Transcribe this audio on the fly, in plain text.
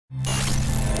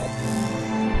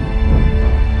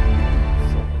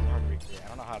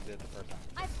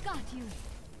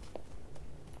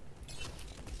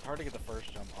It's hard to get the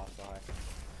first jump off the high.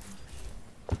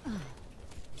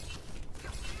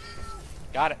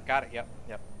 Got it, yep.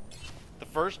 The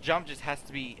first jump just has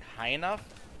to be high enough,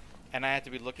 and I have to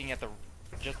be looking at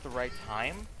just the right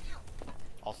time.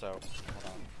 Also,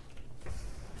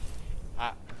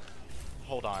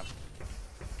 hold on.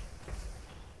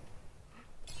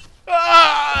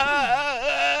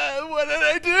 What did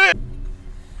I do?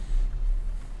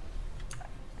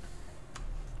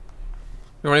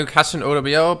 You want to cast an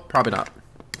OWO? Probably not.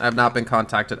 I have not been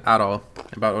contacted at all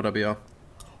about OWO.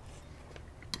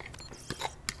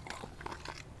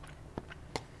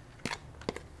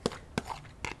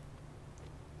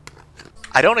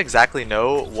 I don't exactly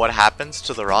know what happens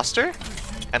to the roster,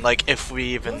 and like if we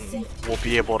even will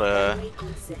be able to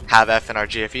have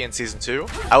FNRGFE in Season 2.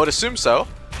 I would assume so,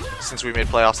 since we made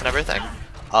playoffs and everything.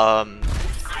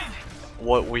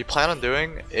 What we plan on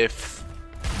doing, if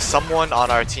someone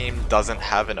on our team doesn't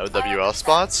have an OWL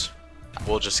spot,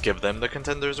 we'll just give them the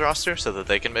contenders roster so that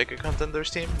they can make a contenders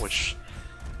team, which,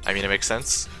 I mean, it makes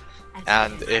sense.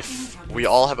 And if we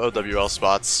all have OWL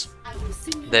spots,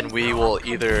 then we will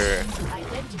either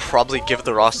probably give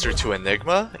the roster to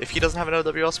Enigma if he doesn't have an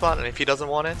OWL spot and if he doesn't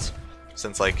want it,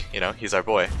 since, like, you know, he's our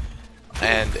boy.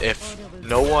 And if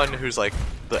no one who's like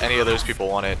any of those people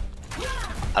want it,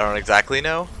 I don't exactly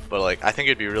know, but like I think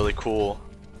it'd be really cool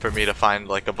for me to find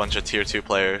like a bunch of tier 2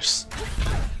 players,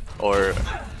 or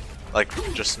like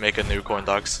just make a new corn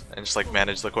dogs and just like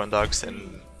manage the corn dogs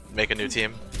and make a new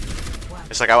team.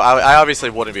 It's like I obviously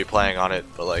wouldn't be playing on it,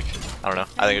 but like I don't know,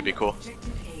 I think it'd be cool.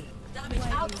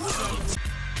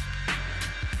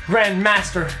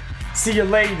 Grandmaster, see you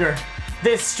later.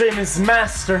 This stream is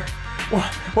master.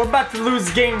 We're about to lose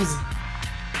games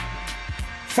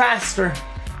faster.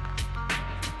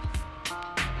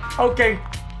 Okay,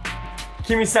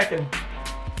 give me a second.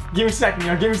 Give me a second,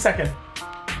 yo. Give me a second.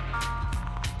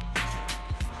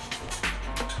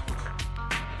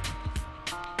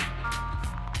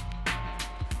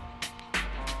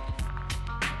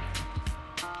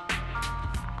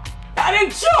 I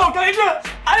didn't choke. I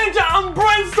didn't choke. I'm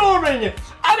brainstorming.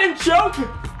 I didn't choke.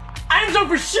 I didn't choke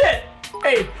for shit.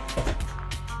 Hey.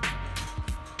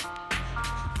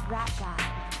 RAP God.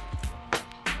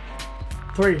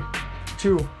 3,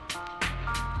 2.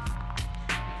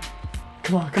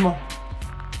 Come on.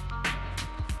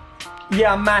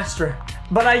 Yeah, I'm master,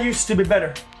 but I used to be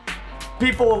better.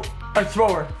 People are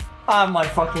thrower. Oh my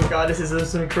fucking god, this is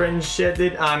some cringe shit,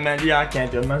 dude. Ah man, yeah, I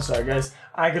can't do it. I'm sorry, guys.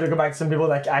 I gotta go back to some people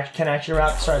that can actually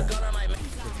rap. Sorry.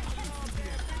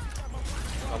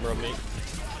 I'm Romney.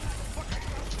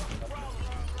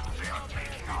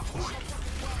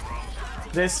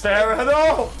 This fair,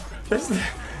 no! This.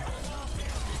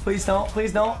 Please don't,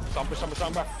 please don't.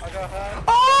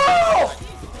 Oh!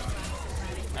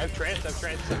 I have trance.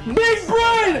 Big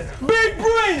brain! Big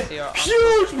brain!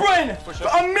 Huge brain!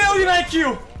 A million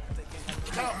IQ!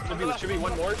 Should be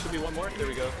one more. There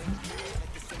we go.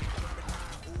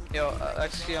 Yo,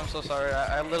 XQ, I'm so sorry.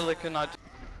 I literally could not.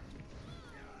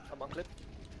 I'm on clip.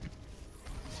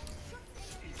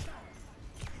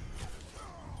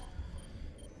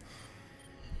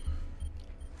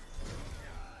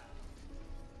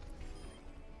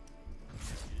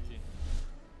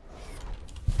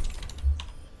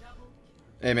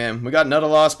 Hey man, we got another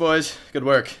loss, boys. Good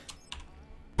work.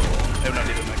 I'm not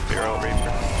even like Barrel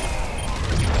Reaper.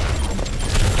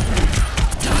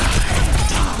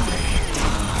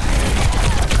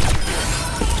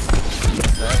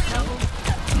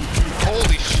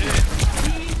 Holy shit!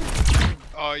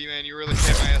 Oh, man, you really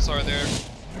hit my SR there.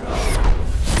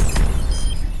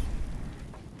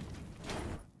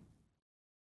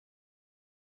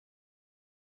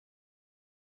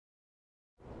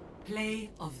 Play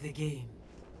of the game.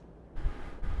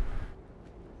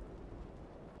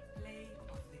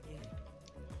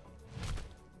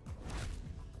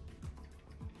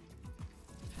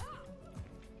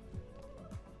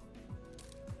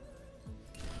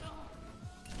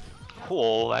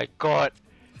 Oh my god.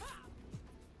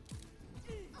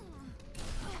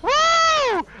 Woo!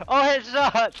 Oh,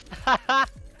 headshot!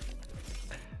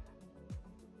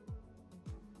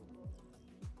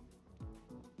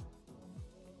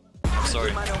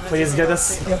 Sorry. Please get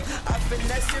us. Yep.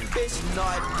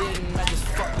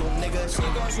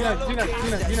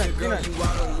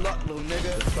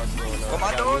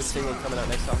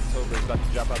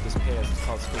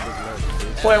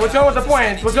 Wait, what's going with the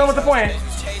point? What's going with the point?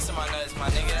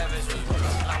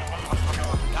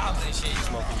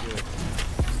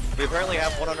 We apparently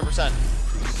have 100%.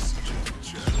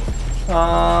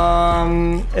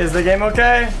 Is the game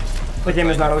okay? The game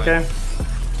is not okay.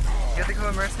 Get the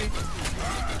club, Mercy.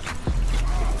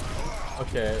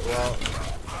 Okay, well.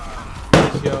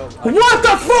 What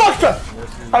the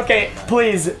fuck? Okay,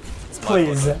 please.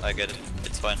 Please. I get it.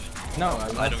 It's fine. No,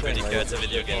 I don't really care. It's a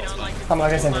video game. It's fine. I'm not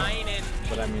gonna send it.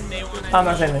 But I mean, I'm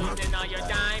not sending it.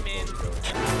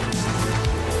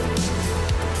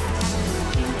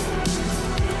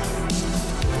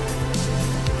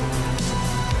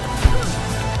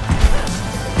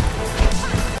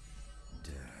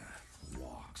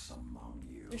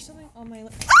 There's something on my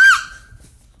lip.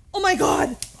 Oh my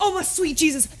god! Oh my sweet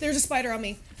Jesus! There's a spider on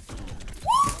me. Oh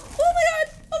my god!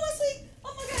 Oh my sweet!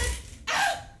 Oh my god!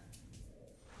 Ah!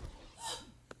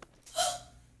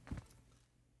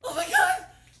 Oh my god!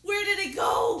 Where did it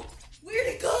go? Where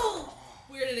did it go?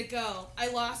 Where did it go? I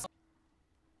lost.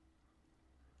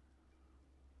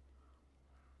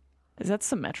 Is that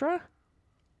Symmetra?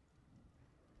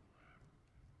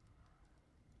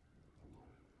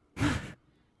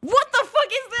 What the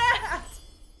fuck is that?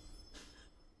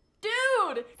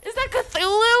 Dude, is that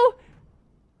Cthulhu?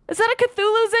 Is that a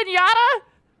Cthulhu Zenyatta?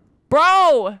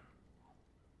 Bro!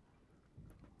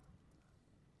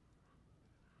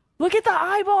 Look at the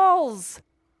eyeballs!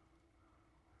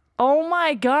 Oh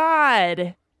my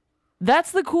god!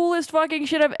 That's the coolest fucking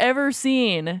shit I've ever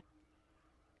seen.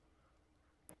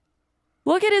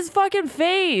 Look at his fucking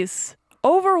face!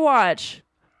 Overwatch!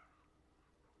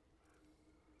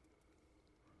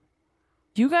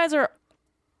 You guys are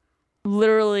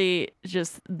literally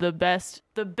just the best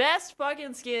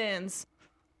fucking skins.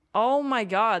 Oh my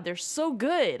god, they're so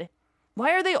good.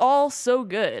 Why are they all so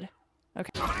good? Okay.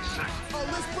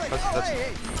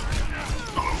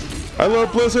 I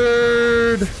love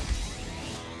Blizzard!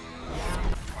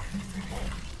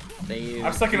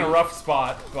 I'm stuck in a rough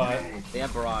spot, but... They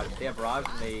have barrage. They have barrage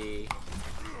and they...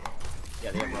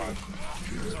 Yeah, they have barrage.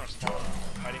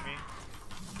 Fighting me.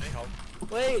 Any help?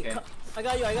 Wait, okay. I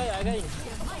got you, I got you.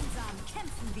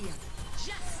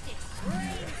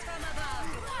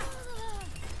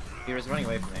 He was running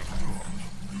away from me.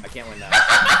 I can't win that.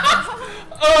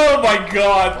 Oh my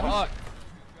god!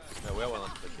 No, we have one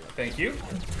left. Thank you.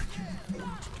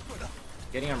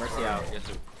 Getting our Mercy out.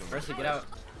 Mercy, get out.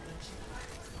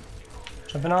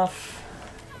 Jumping off.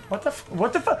 What the fuck?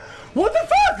 What the fuck? What the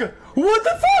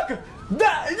fuck?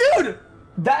 That, dude!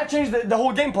 That changed the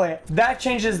whole gameplay. That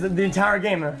changes the entire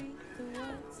game.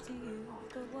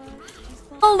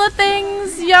 All the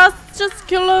things, yes, just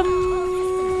kill him.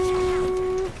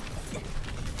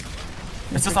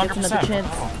 It's just 100%.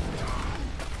 Oh.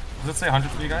 Does it say 100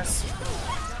 for you guys?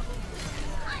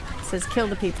 It says kill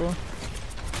the people.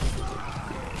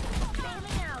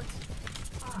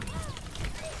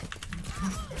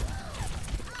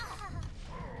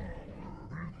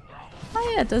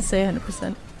 Oh yeah, it does say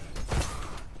 100%.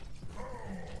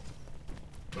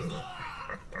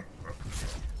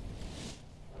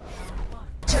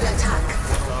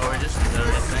 Oh, we're just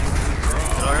noticing.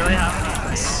 We don't really have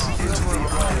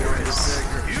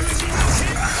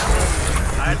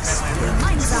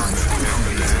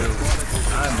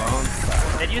I'm on.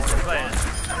 It used to play it. Did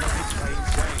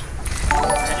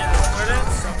you support it?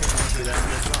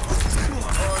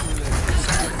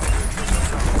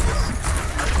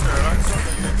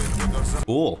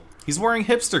 Cool. He's wearing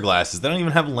hipster glasses. They don't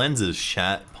even have lenses,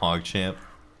 chat, PogChamp.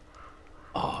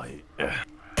 Oh, yeah.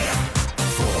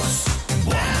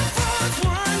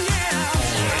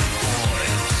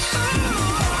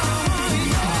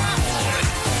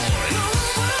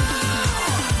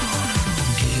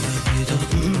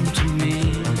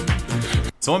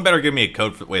 Someone better give me a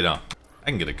code for- wait, no. I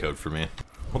can get a code for me.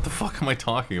 What the fuck am I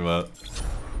talking about?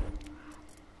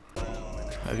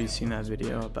 Have you seen that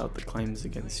video about the claims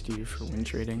against you for win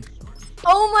trading?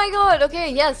 Oh my god,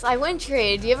 okay, yes, I win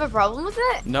trade. Do you have a problem with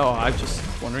it? No, I'm just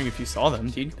wondering if you saw them,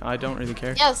 dude. I don't really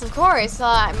care. Yes, of course.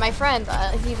 My friend,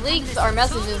 he leaked our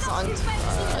messages on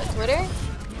Twitter.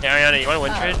 Ariana, you want to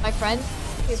win trade? My friend,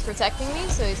 he's protecting me,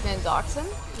 so he's gonna dox him.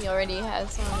 He already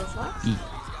has some of his docs.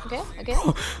 Okay, okay.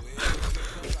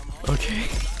 Okay.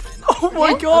 Oh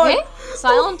my god! Okay,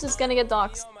 Silent is gonna get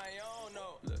doxed.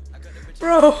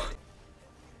 Bro!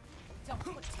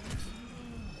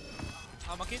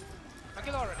 I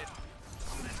kill already.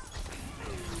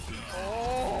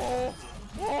 Oh!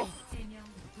 Oh!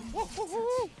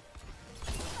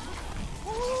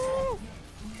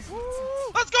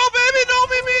 Let's go, baby! Know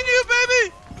me, me and you, baby!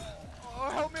 Oh,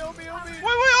 help me, help me, help me!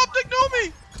 Wait, Optic, know me!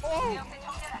 Oh!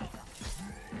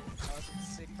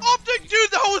 Optic,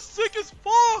 dude, that was sick as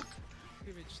fuck!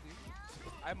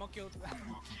 I'm killed.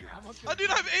 I did